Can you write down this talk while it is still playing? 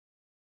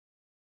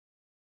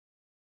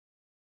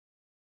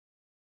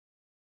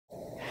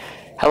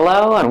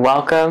Hello and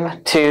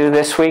welcome to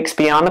this week's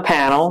Beyond the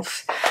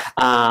Panels.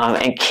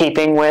 In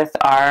keeping with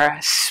our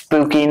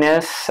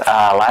spookiness,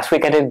 last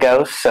week I did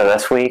ghosts, so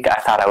this week I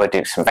thought I would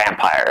do some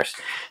vampires.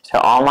 So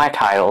all my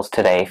titles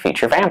today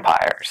feature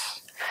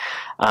vampires.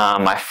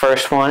 My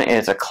first one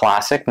is a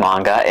classic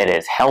manga. It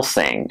is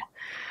Hellsing.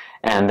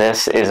 And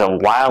this is a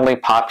wildly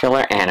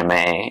popular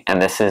anime, and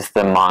this is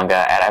the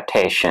manga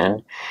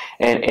adaptation.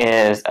 It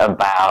is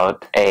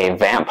about a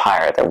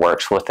vampire that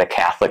works with the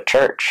Catholic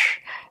Church.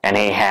 And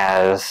he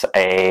has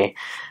a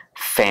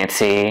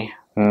fancy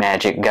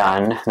magic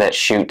gun that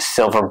shoots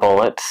silver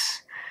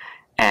bullets.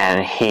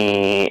 And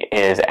he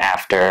is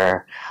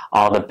after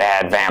all the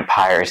bad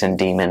vampires and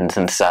demons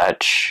and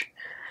such.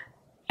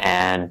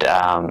 And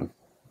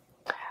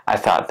I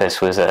thought this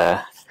was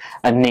a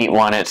neat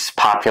one. It's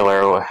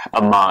popular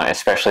among,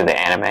 especially the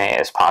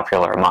anime is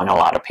popular among a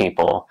lot of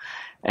people.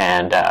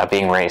 And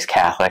being raised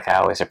Catholic, I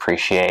always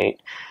appreciate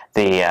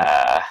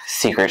the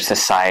secret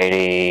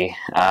society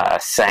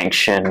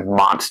sanctioned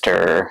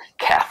monster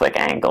Catholic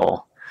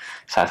angle.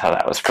 So I thought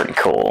that was pretty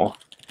cool.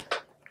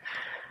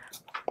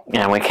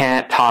 And we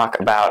can't talk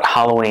about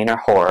Halloween or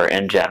horror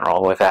in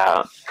general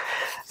without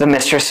the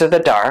Mistress of the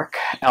Dark,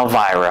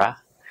 Elvira.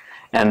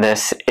 And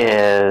this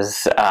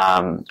is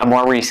a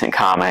more recent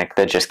comic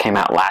that just came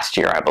out last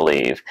year, I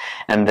believe.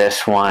 And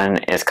this one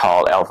is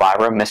called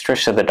Elvira,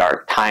 Mistress of the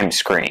Dark,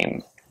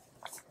 Timescream.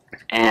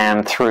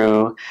 And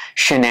through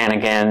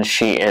shenanigans,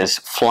 she is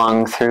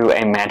flung through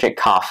a magic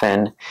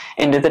coffin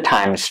into the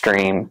time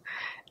stream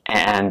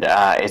and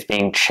is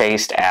being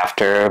chased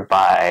after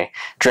by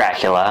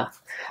Dracula,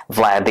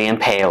 Vlad the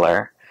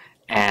Impaler.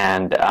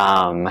 And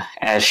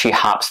as she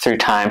hops through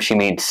time, she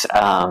meets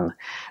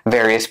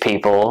various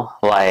people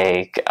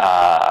like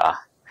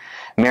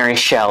Mary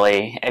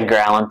Shelley, Edgar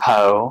Allan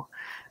Poe,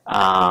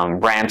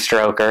 Bram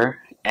Stoker,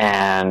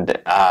 and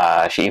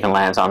she even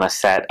lands on the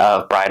set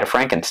of Bride of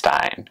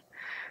Frankenstein.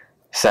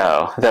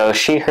 So, though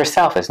she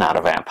herself is not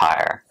a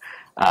vampire,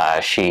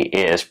 she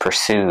is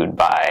pursued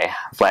by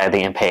Vlad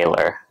the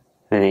Impaler,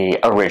 the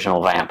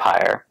original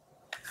vampire.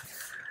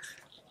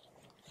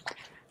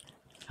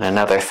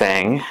 Another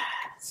thing,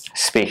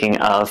 speaking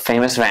of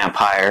famous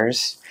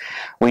vampires,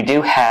 we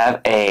do have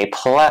a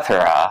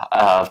plethora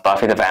of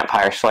Buffy the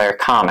Vampire Slayer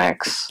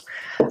comics,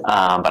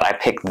 but I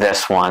picked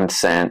this one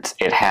since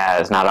it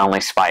has not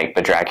only Spike,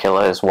 but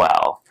Dracula as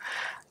well.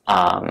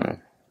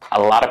 A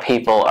lot of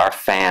people are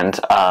fans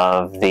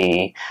of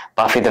the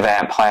Buffy the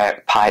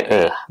Vampire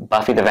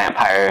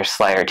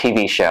Slayer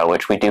TV show,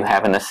 which we do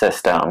have in the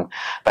system.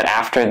 But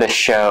after the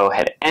show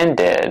had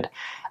ended,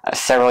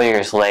 several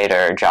years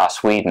later,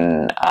 Joss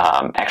Whedon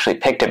actually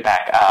picked it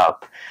back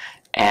up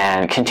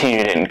and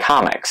continued it in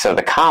comics. So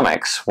the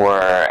comics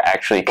were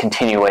actually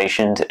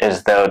continuations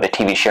as though the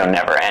TV show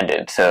never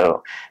ended.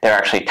 So they're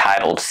actually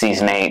titled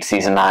Season 8,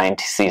 Season 9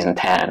 to Season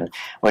 10,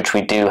 which we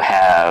do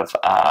have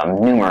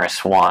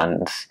numerous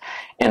ones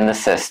in the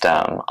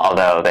system,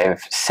 although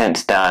they've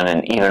since done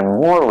an even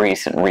more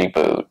recent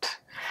reboot.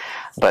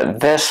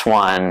 But this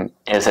one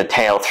is a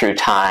tale through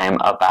time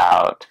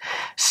about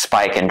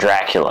Spike and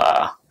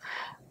Dracula.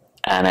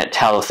 And it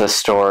tells the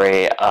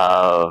story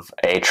of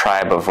a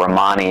tribe of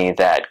Romani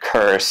that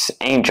curse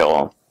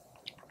Angel,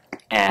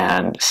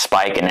 and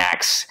Spike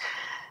enacts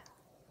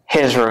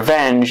his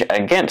revenge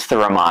against the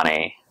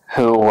Romani,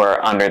 who were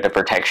under the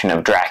protection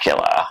of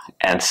Dracula.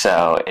 And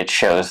so it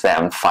shows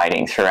them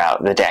fighting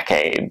throughout the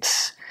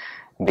decades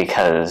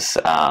because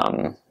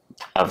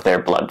of their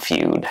blood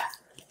feud.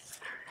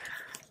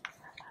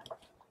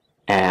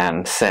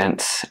 And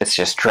since it's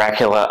just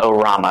Dracula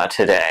Orama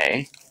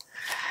today,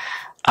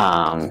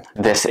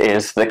 this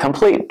is the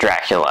complete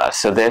Dracula.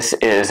 So this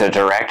is a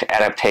direct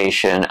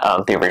adaptation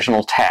of the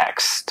original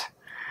text.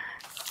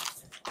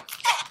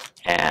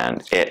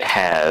 And it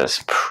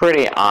has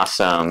pretty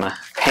awesome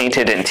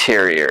painted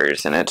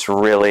interiors, and it's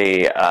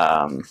really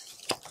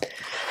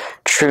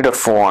true to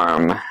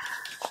form.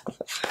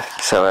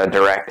 So a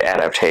direct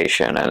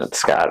adaptation, and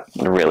it's got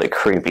really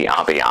creepy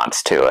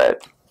ambiance to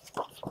it.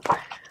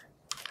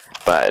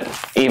 But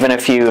even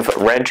if you've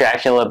read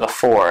Dracula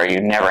before, you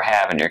never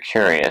have and you're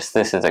curious,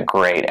 this is a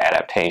great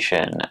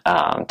adaptation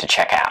to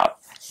check out.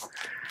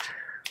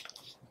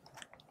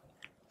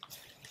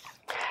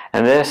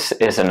 And this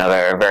is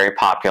another very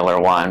popular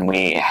one.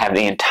 We have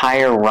the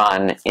entire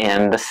run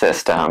in the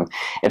system.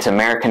 It's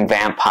American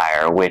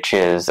Vampire, which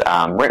is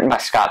written by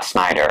Scott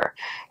Snyder,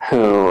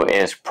 who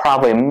is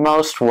probably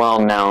most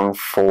well known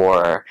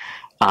for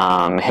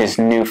his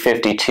New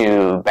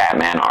 52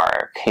 Batman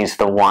arc. He's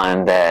the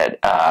one that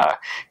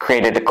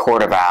created the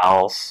Court of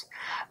Owls,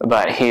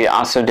 but he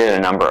also did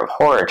a number of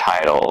horror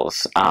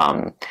titles.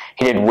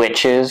 He did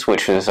Witches,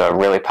 which was a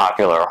really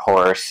popular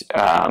horror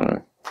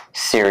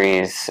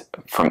series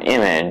from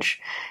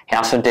Image. He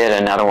also did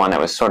another one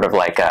that was sort of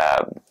like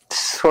a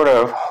sort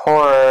of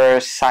horror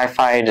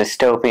sci-fi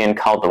dystopian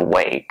called The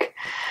Wake.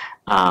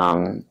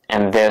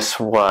 And this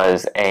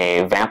was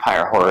a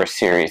vampire horror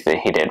series that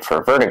he did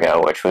for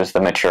Vertigo, which was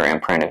the mature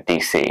imprint of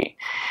DC.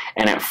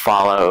 And it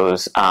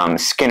follows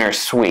Skinner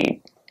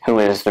Sweet, who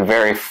is the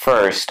very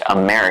first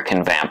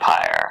American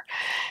vampire.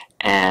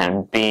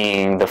 And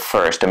being the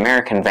first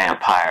American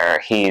vampire,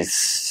 he's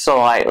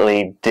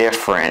slightly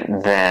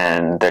different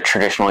than the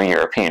traditional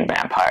European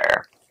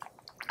vampire.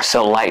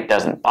 So light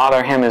doesn't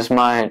bother him as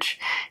much.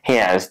 He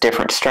has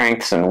different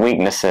strengths and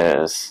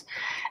weaknesses,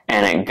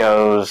 and it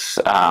goes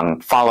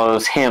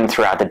follows him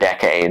throughout the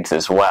decades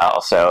as well.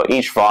 So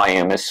each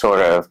volume is sort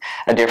of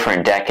a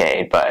different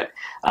decade, but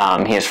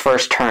he is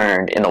first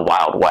turned in the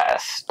Wild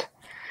West,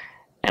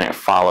 and it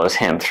follows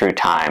him through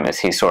time as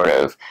he sort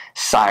of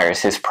sires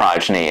his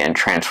progeny and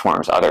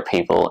transforms other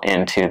people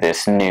into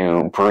this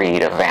new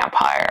breed of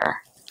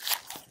vampire.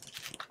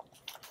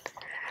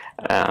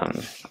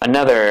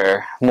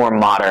 Another more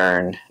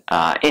modern,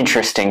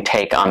 interesting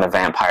take on the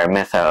vampire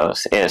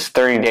mythos is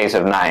 30 Days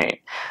of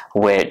Night,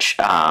 which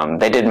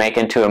they did make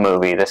into a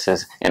movie. This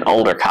is an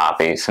older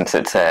copy since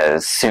it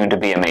says soon to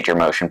be a major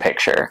motion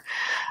picture.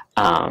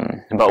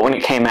 But when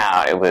it came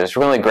out, it was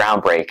really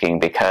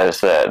groundbreaking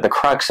because the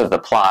crux of the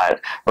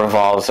plot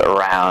revolves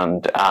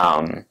around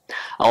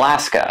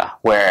Alaska,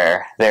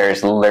 where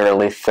there's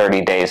literally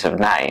 30 days of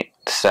night.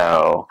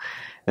 So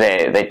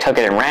they took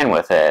it and ran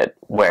with it,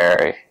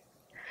 where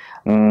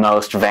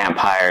most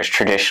vampires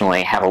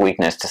traditionally have a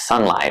weakness to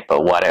sunlight,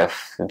 but what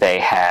if they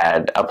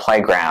had a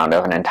playground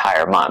of an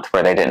entire month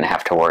where they didn't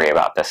have to worry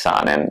about the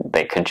sun and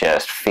they could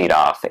just feed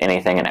off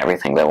anything and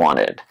everything they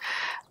wanted?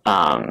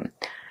 And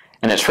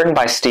it's written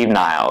by Steve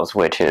Niles,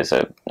 which is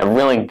a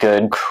really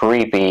good,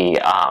 creepy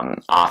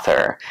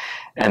author.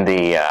 And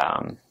the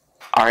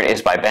art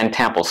is by Ben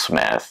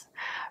Templesmith.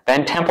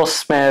 Ben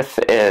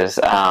Templesmith is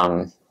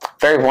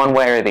very one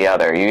way or the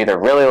other. You either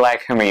really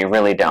like him or you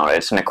really don't.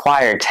 It's an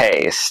acquired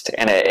taste,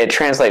 and it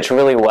translates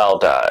really well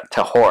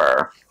to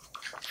horror.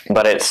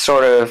 But it's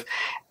sort of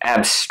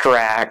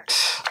abstract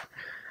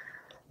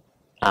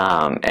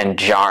and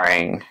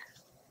jarring.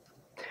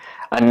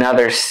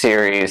 Another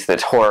series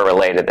that's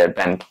horror-related that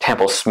Ben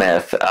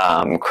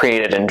Templesmith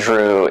created and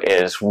drew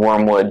is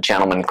Wormwood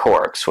Gentleman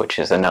Corpse, which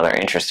is another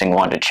interesting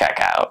one to check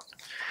out.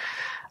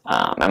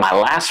 And my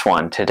last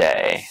one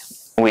today,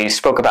 we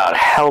spoke about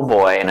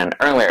Hellboy in an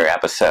earlier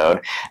episode.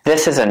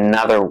 This is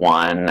another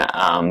one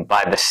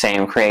by the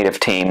same creative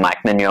team, Mike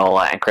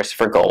Mignola and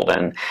Christopher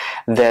Golden.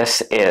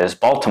 This is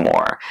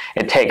Baltimore.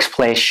 It takes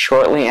place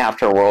shortly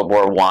after World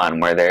War I,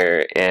 where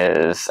there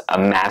is a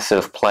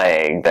massive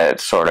plague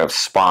that sort of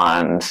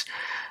spawns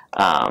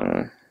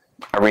a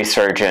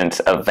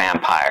resurgence of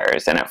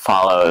vampires, and it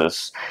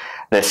follows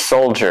this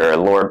soldier,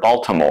 Lord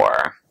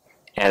Baltimore,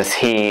 as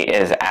he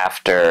is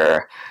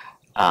after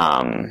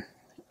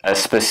a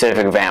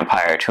specific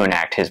vampire to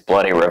enact his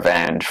bloody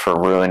revenge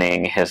for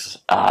ruining his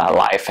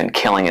life and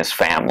killing his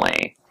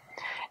family.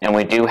 And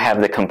we do have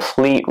the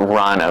complete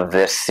run of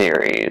this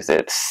series.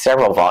 It's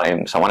several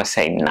volumes, I want to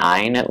say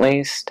 9 at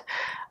least.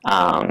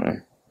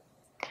 And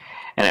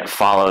it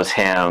follows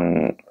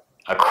him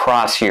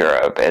across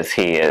Europe as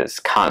he is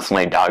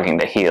constantly dogging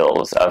the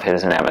heels of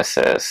his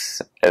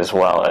nemesis, as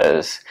well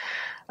as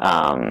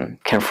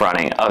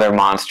confronting other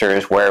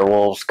monsters,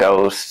 werewolves,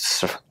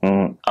 ghosts,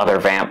 other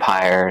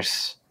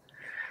vampires.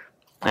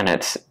 And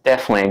it's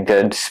definitely a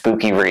good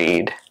spooky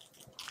read.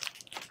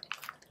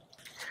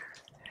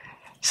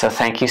 So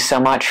thank you so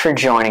much for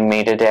joining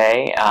me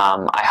today.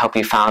 I hope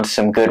you found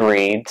some good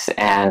reads,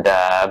 and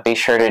be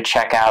sure to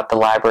check out the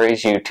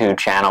library's YouTube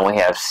channel. We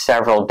have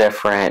several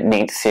different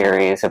neat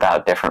series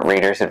about different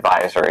readers'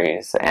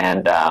 advisories,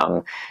 and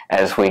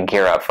as we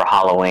gear up for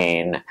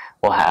Halloween,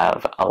 we'll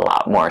have a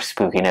lot more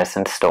spookiness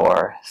in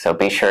store. So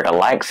be sure to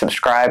like,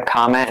 subscribe,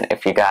 comment.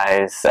 If you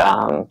guys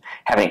have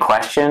any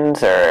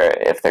questions, or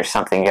if there's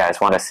something you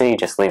guys want to see,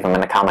 just leave them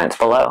in the comments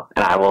below,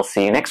 and I will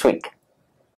see you next week.